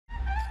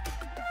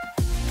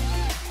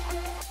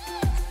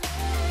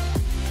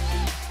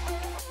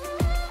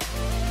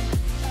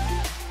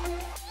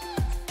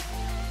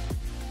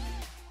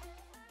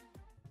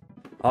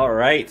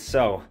Alright,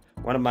 so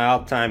one of my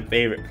all-time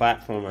favorite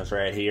platformers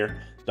right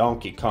here,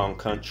 Donkey Kong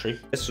Country.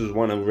 This was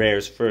one of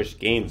Rare's first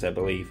games, I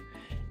believe,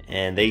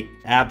 and they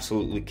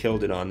absolutely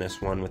killed it on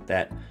this one with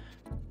that,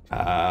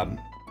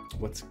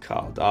 what's it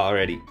called,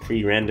 already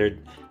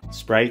pre-rendered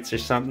sprites or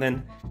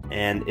something,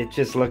 and it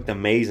just looked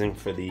amazing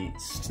for the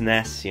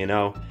SNES, you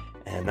know,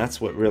 and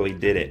that's what really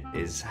did it,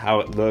 is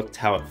how it looked,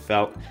 how it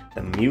felt.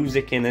 The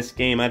music in this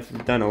game,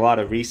 I've done a lot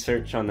of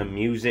research on the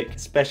music,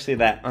 especially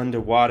that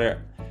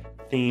underwater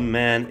theme,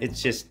 man.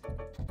 It's just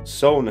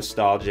so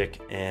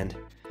nostalgic, and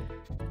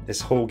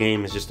this whole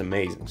game is just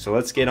amazing. So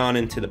let's get on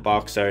into the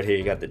box art here.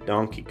 You got the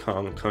Donkey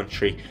Kong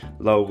Country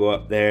logo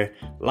up there.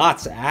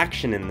 Lots of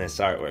action in this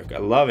artwork. I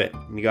love it.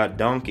 You got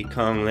Donkey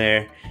Kong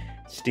there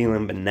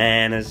stealing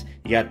bananas.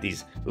 You got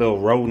these little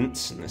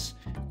rodents and this,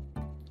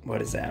 what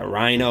is that,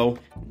 rhino,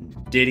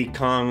 Diddy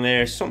Kong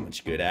there. So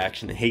much good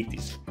action. I hate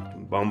these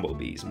fucking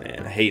bumblebees,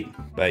 man. I hate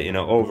them. But you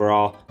know,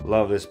 overall,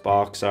 love this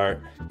box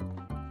art.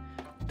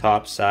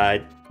 Top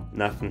side,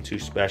 nothing too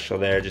special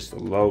there, just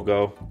the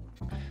logo.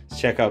 Let's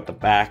check out the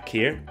back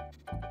here.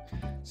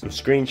 Some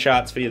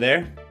screenshots for you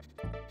there.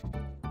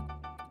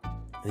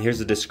 And here's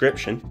the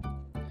description.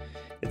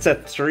 It's a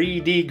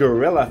 3D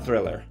gorilla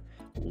thriller.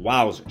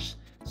 Wowzers.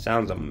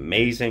 Sounds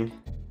amazing.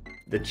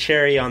 The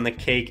cherry on the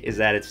cake is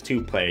that it's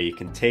two-player. You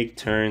can take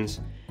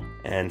turns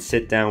and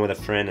sit down with a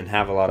friend and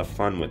have a lot of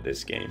fun with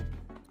this game.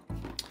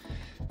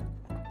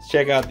 Let's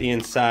check out the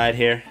inside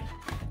here.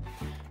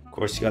 Of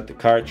course, you got the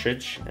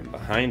cartridge, and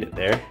behind it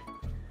there,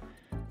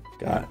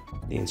 got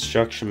the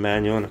instruction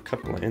manual and a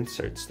couple of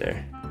inserts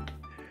there.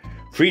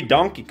 Free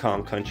Donkey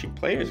Kong Country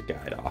Player's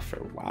Guide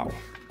offer. Wow.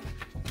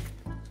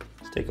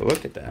 Let's take a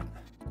look at that.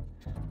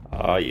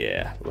 Oh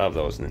yeah, love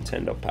those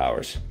Nintendo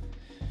powers.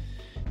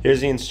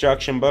 Here's the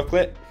instruction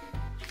booklet.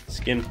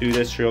 Skim through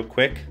this real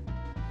quick.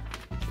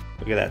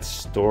 Look at that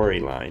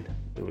storyline.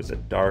 It was a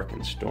dark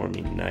and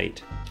stormy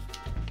night.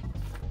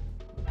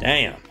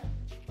 Damn.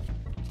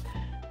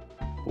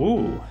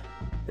 Ooh,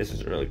 this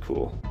is really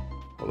cool.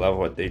 I love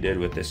what they did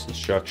with this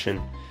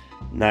instruction.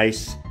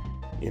 Nice,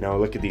 you know,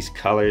 look at these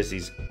colors,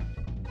 these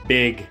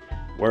big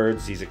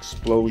words, these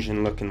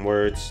explosion looking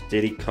words.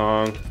 Diddy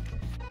Kong.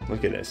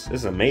 Look at this. This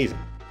is amazing.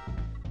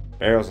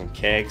 Barrels and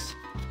kegs.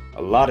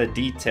 A lot of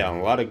detail,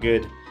 a lot of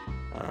good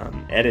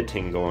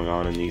editing going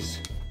on in these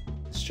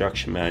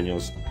instruction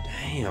manuals.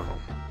 Damn.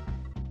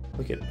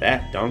 Look at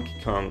that. Donkey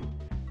Kong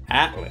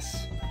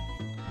Atlas.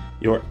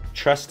 Your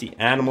trusty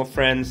animal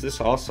friends.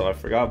 This also, I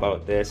forgot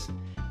about this.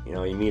 You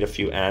know, you meet a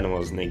few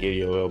animals and they give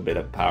you a little bit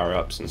of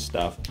power-ups and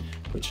stuff,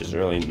 which is a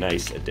really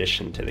nice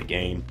addition to the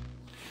game.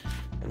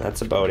 And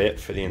that's about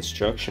it for the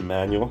instruction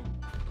manual.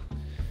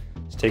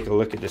 Let's take a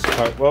look at this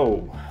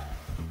Whoa!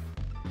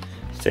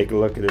 Let's take a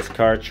look at this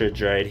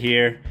cartridge right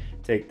here.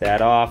 Take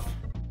that off.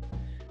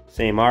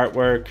 Same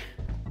artwork.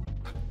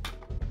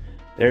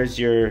 There's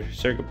your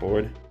circuit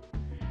board.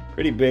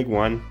 Pretty big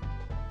one.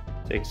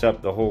 Takes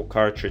up the whole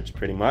cartridge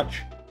pretty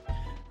much.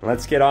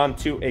 Let's get on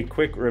to a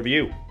quick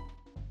review.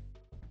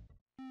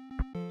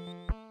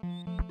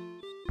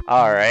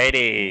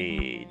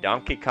 Alrighty,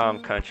 Donkey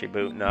Kong Country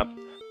booting up.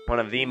 One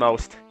of the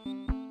most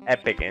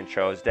epic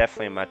intros,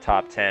 definitely in my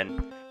top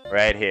 10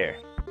 right here.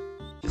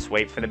 Just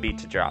wait for the beat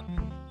to drop.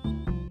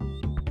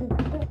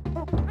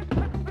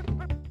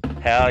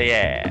 Hell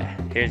yeah.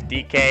 Here's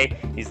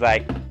DK. He's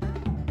like,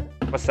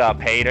 what's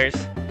up,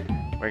 haters?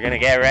 We're gonna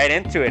get right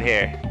into it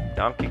here.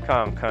 Donkey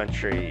Kong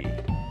Country.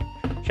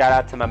 Shout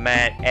out to my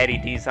man Eddie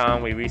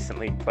Dizon. We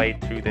recently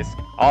played through this,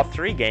 all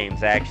 3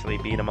 games actually,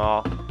 beat them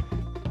all.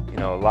 You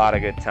know, a lot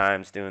of good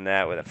times doing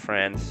that with a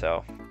friend,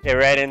 so get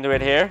right into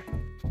it here.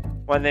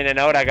 One thing to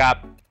note, I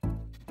got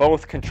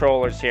both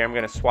controllers here. I'm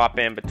gonna swap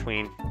in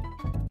between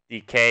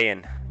DK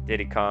and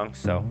Diddy Kong,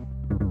 so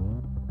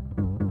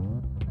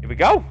here we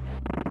go.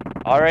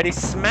 Already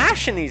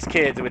smashing these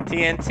kids with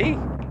TNT.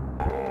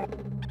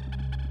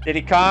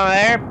 Diddy Kong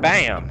there,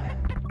 bam.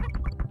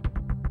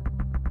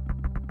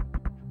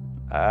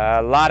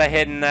 A lot of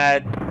hidden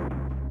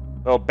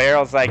little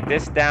barrels like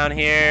this down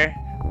here.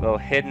 Little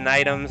hidden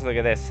items. Look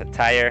at this, a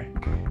tire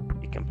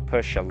you can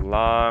push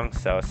along.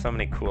 So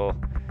many cool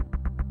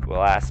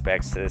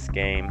aspects to this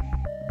game.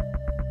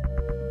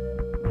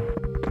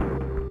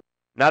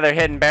 Another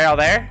hidden barrel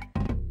there.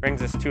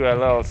 Brings us to a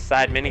little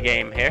side mini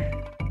game here.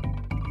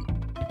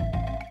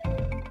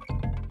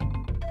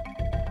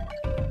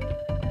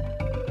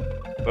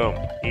 Boom.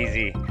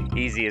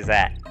 Easy as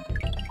that.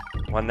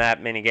 Won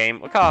that mini game.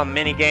 We'll call them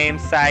mini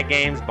games, side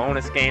games,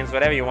 bonus games,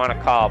 whatever you want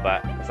to call,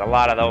 but there's a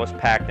lot of those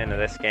packed into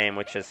this game,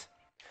 which is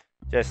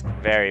just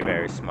very,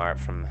 very smart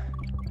from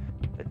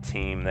the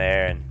team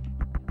there. And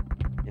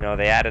you know,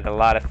 they added a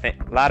lot of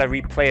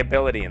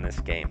replayability in this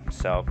game.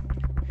 So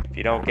if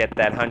you don't get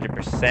that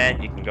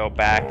 100%, you can go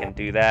back and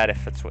do that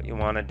if it's what you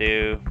want to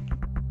do.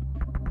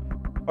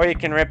 Or you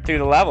can rip through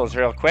the levels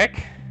real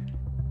quick,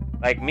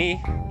 like me.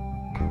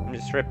 I'm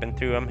just ripping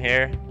through them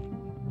here.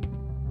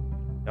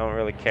 Don't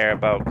really care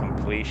about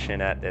completion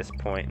at this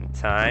point in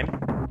time.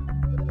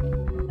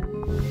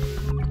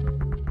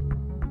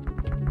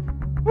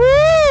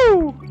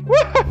 Woo!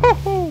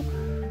 Woo!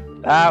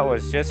 That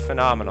was just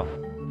phenomenal.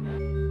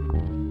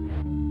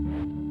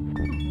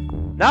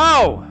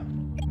 No!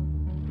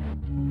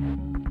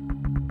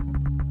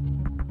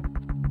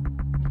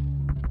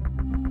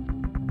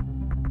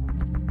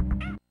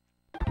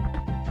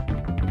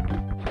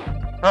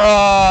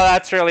 Oh,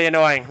 that's really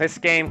annoying. This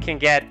game can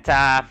get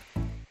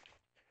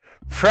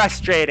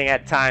frustrating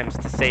at times,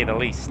 to say the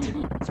least.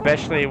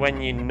 Especially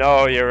when you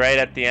know you're right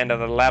at the end of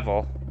the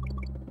level.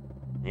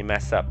 You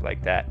mess up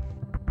like that.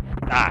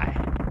 Die.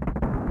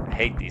 I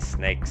hate these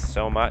snakes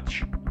so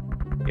much.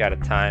 You gotta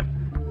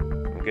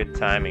time. Good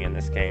timing in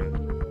this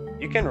game.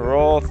 You can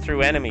roll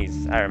through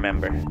enemies, I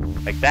remember.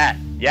 Like that.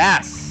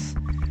 Yes!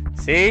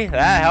 See?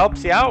 That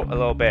helps you out a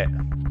little bit.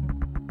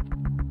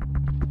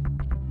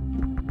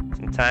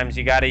 Sometimes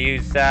you gotta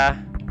use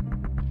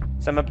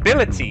some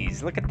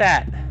abilities. Look at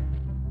that.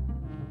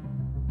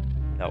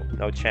 Nope,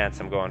 no chance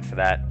I'm going for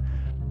that.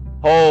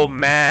 Oh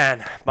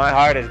man, my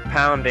heart is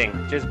pounding.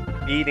 Just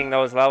beating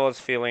those levels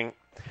feels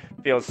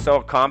so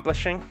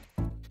accomplishing.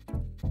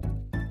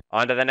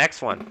 On to the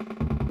next one.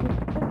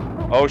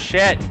 Oh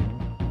shit.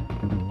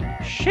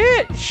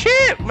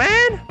 Shit,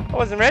 man. I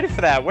wasn't ready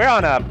for that. We're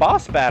on a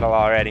boss battle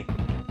already.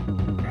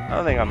 I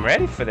don't think I'm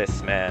ready for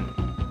this, man.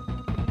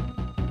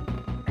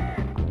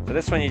 So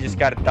this one you just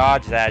gotta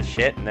dodge that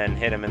shit and then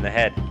hit him in the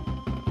head.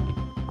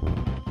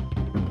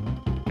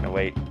 Gonna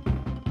wait.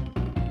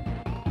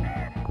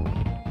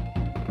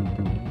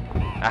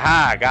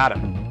 Aha, got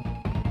him.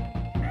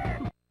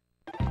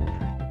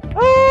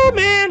 Oh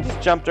man,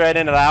 just jumped right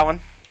into that one.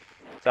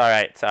 It's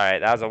alright,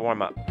 that was a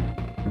warm-up.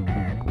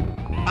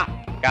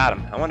 Ah, got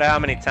him. I wonder how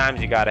many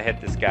times you gotta hit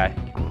this guy.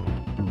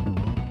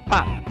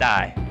 Pop,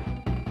 die.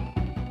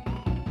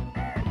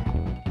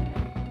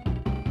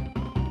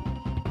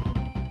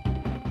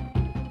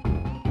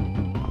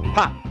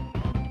 Pop.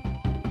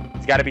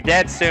 He's gotta be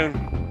dead soon.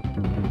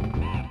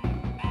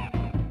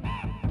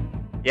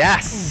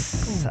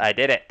 Yes, I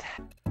did it.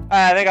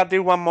 I think I'll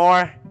do one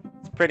more.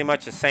 It's pretty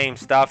much the same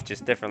stuff,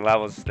 just different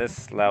levels.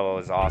 This level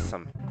is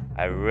awesome.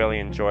 I really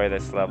enjoy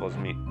this level's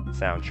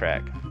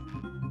soundtrack.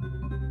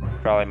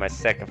 Probably my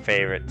second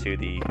favorite to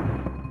the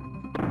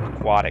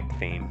aquatic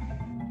theme.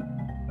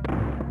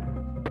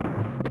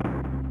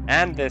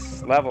 And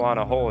this level on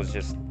a whole is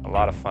just a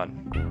lot of fun.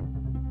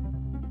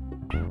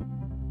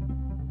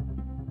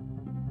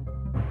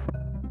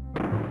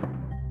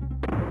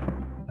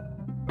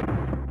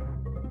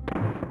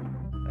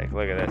 Like,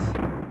 look at this.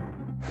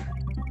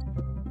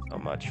 So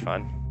much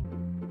fun.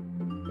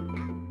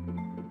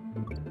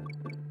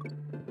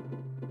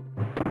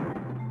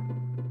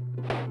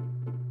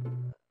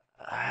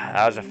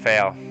 That was a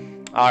fail.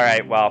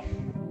 Alright, well,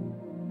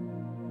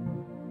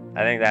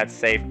 I think that's a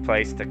safe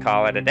place to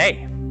call it a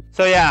day.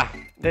 So yeah,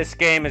 this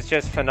game is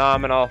just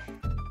phenomenal.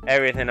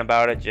 Everything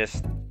about it,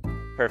 just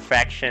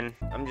perfection.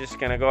 I'm just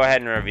gonna go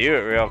ahead and review it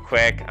real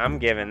quick. I'm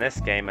giving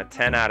this game a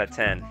 10 out of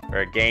 10.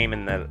 For a game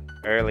in the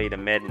early to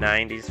mid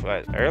 90s.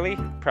 What, early?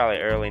 Probably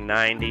early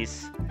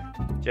 90s.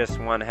 Just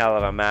one hell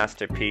of a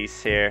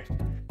masterpiece here.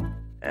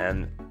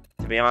 And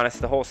to be honest,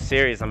 the whole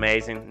series is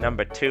amazing.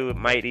 Number 2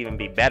 might even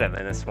be better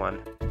than this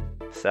one.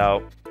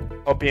 So,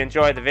 hope you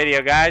enjoyed the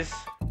video, guys.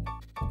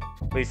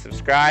 Please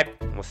subscribe,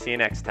 and we'll see you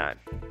next time.